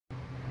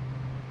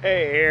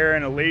Hey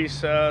Aaron,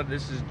 Elisa,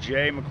 this is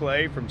Jay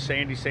McClay from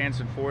Sandy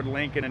Sanson Ford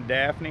Lincoln in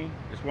Daphne.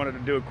 Just wanted to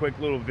do a quick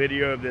little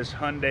video of this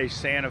Hyundai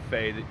Santa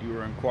Fe that you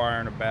were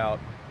inquiring about.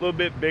 A little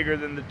bit bigger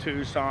than the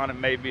Tucson, it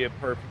may be a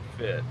perfect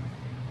fit.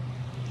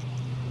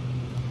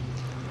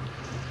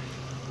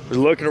 We're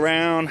looking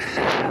around,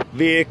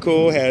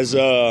 vehicle has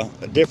a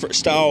different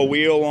style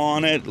wheel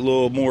on it, a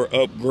little more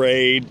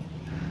upgrade.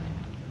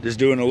 Just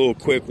doing a little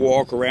quick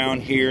walk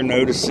around here,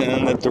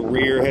 noticing that the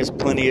rear has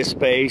plenty of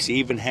space,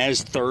 even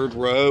has third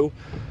row,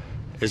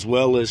 as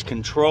well as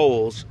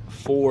controls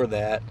for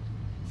that,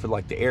 for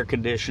like the air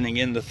conditioning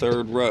in the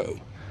third row.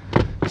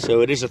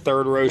 So it is a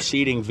third row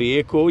seating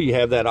vehicle. You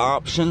have that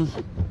option.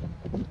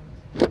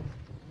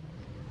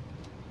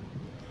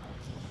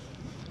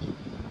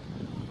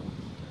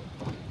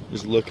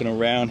 Just looking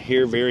around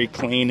here, very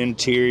clean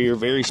interior,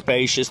 very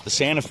spacious. The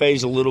Santa Fe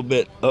is a little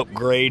bit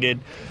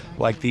upgraded,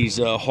 like these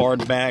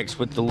hardbacks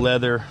with the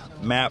leather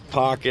map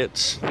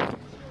pockets.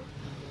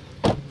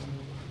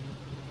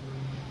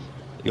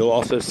 You'll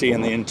also see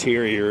in the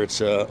interior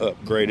it's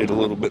upgraded a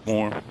little bit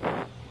more.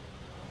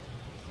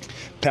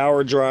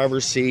 Power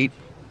driver's seat.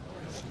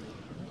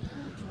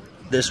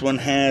 This one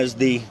has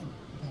the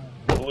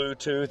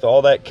Bluetooth,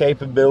 all that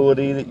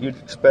capability that you'd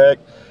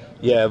expect.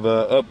 You have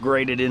an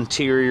upgraded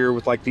interior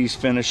with like these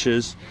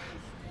finishes.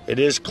 It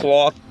is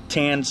cloth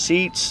tan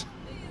seats.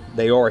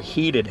 They are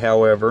heated,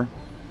 however.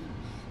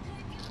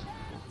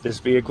 This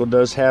vehicle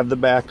does have the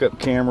backup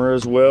camera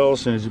as well as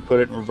soon as you put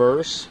it in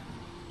reverse.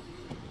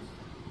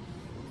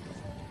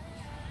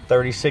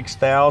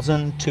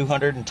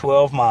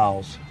 36,212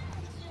 miles.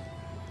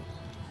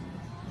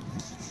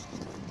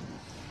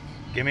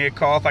 Give me a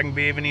call if I can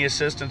be of any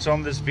assistance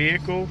on this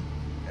vehicle.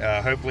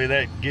 Hopefully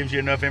that gives you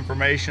enough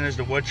information as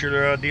to what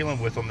you're dealing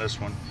with on this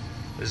one.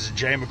 This is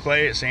Jay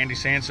McClay at Sandy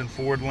Sanson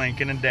Ford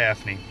Lincoln in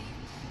Daphne.